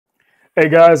Hey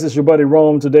guys, it's your buddy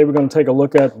Rome. Today we're going to take a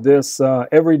look at this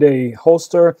everyday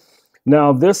holster.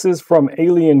 Now this is from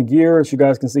Alien Gear. As you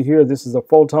guys can see here, this is a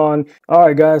Photon. All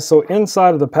right guys, so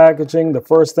inside of the packaging, the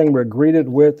first thing we're greeted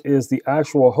with is the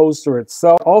actual holster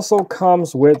itself. Also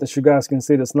comes with, as you guys can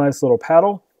see, this nice little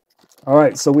paddle. All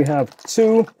right, so we have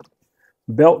two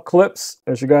belt clips,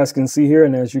 as you guys can see here,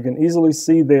 and as you can easily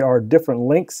see, they are different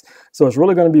lengths. So it's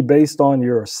really going to be based on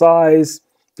your size,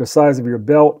 the size of your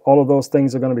belt. All of those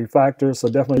things are going to be factors. So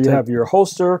definitely you have your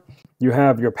holster, you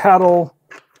have your paddle,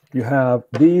 you have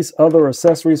these other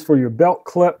accessories for your belt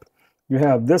clip. You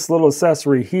have this little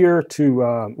accessory here to,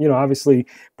 obviously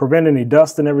prevent any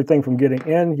dust and everything from getting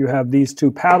in. You have these two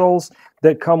paddles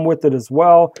that come with it as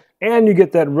well. And you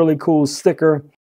get that really cool sticker